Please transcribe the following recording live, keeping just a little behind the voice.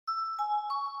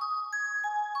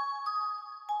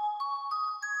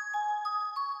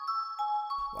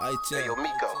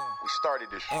AyooMeco, we started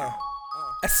this shit.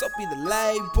 SOP the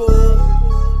label.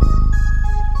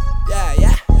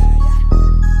 Yeah.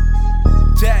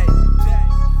 J.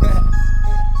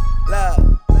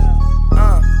 Love.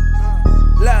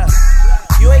 Love.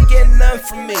 You ain't getting nothing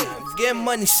from me. I'm getting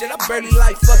money, shit. I barely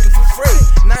like fucking for free.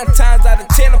 9 times out of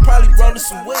 10, I'm probably rolling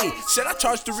some weed. Shit, I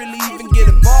charge to really even get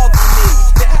involved with me.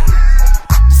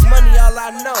 This money all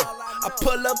I know. I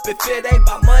pull up if it ain't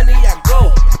about money, I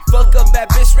go. Fuck up that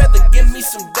bitch, rather give me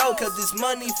some dough. Cause this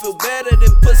money feel better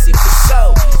than pussy for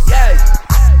show. Yeah,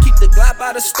 keep the Glock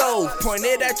by the stove. Point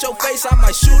it at your face, I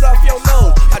might shoot off your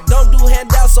nose. I don't do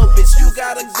handouts, so bitch, you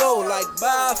gotta go. Like,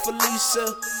 bye,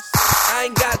 Felicia. I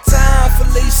ain't got time,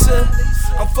 Felicia.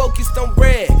 I'm focused on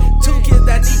bread. 2 kids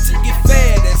that need to get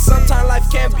fed. And sometimes life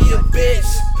can be a bitch.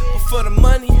 But for the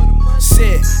money,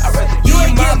 shit, I'd rather give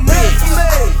you my bitch.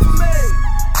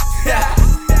 Yeah,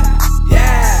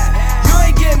 you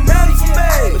ain't getting nothing from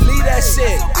me. Believe that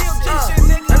shit.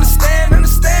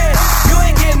 Understand. You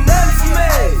ain't getting nothing from me.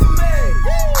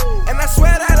 And I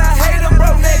swear that I hate a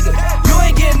broke nigga. You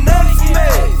ain't getting nothing from me.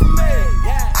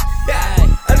 Yeah,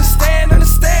 understand.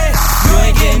 You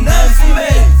ain't getting nothing from me.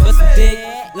 But some dick,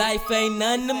 life ain't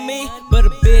nothing to me but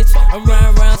a bitch. I'm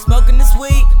riding around smoking this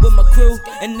weed with my crew,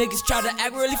 and niggas try to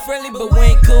act really friendly, but we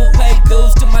ain't cool. Pay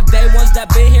dues to my day ones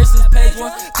that been here since page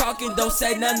 1. Talking, don't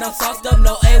say nothing, I'm sauced up,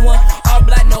 no A1. All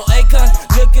black, no A-con.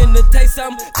 Looking to take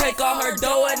something, take all her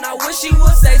dough, and I wish she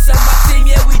would say something. My team,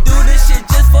 yeah, we do this shit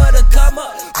just for the come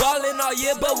up. Ballin' all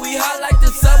year, but we hot like the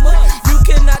summer. You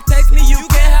cannot text me, you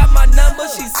can't have my number.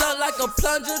 She suck like a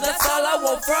plunger, that's all I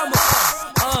want from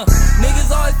her.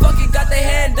 Niggas always fucking got their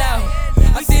hand out.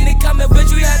 I seen it coming, bitch,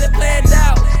 we had it planned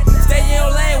out. Stay in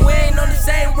your lane, we ain't on the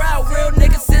same route. Real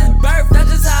niggas since birth,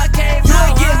 that's just how I came out. You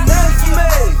ain't getting nothing from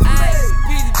me.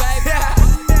 Peezzy, baby.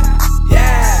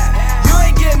 Yeah, you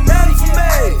ain't getting nothing from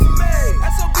me.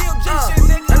 That's some BLG shit,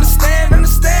 nigga.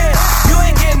 Understand. You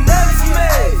ain't getting nothing from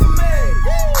me.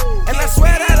 And I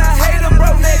swear that I hate a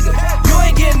broke nigga. You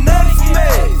ain't getting nothing from me.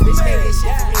 Bitch, can't get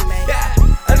shit from me, man. Yeah,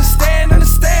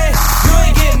 understand. You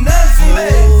ain't getting nothing from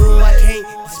me. Ooh, I can't.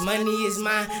 This money is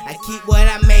mine. I keep what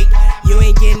I make. You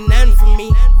ain't getting nothing from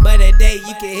me. But a day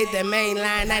you can hit the main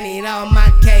line. I need all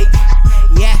my cake.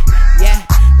 Yeah.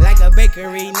 Like a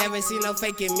bakery, never seen no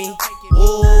faking me.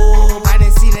 Ooh, I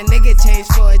done seen a nigga change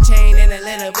for a chain and a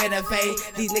little bit of fame.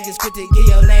 These niggas quit to get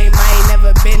your name, I ain't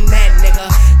never been that nigga.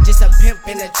 Just a pimp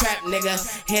in a trap, nigga.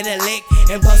 Hit a lick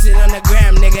and post it on the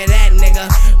gram, nigga. That nigga.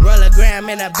 Roll a gram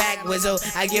in a back whistle.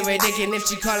 I give her dick and if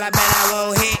she call, I bet I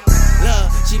won't hit.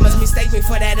 Look, she must mistake me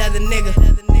for that other nigga.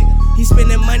 He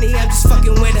spending money, I'm just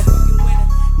fucking with her.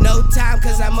 No time,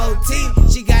 cause I'm OT.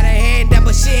 She got her hand up,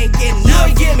 but she ain't getting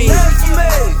nothing from me.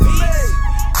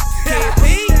 KiddP?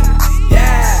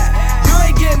 Yeah, you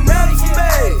ain't getting nothing from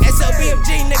me.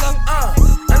 SOBMG, nigga.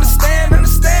 Understand. You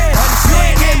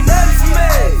ain't getting nothing from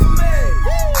me.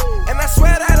 And I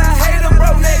swear that I hate a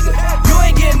broke nigga. You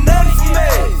ain't getting nothing from me.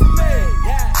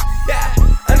 Yeah,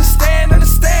 understand.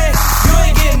 You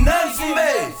ain't getting nothing from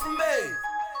me.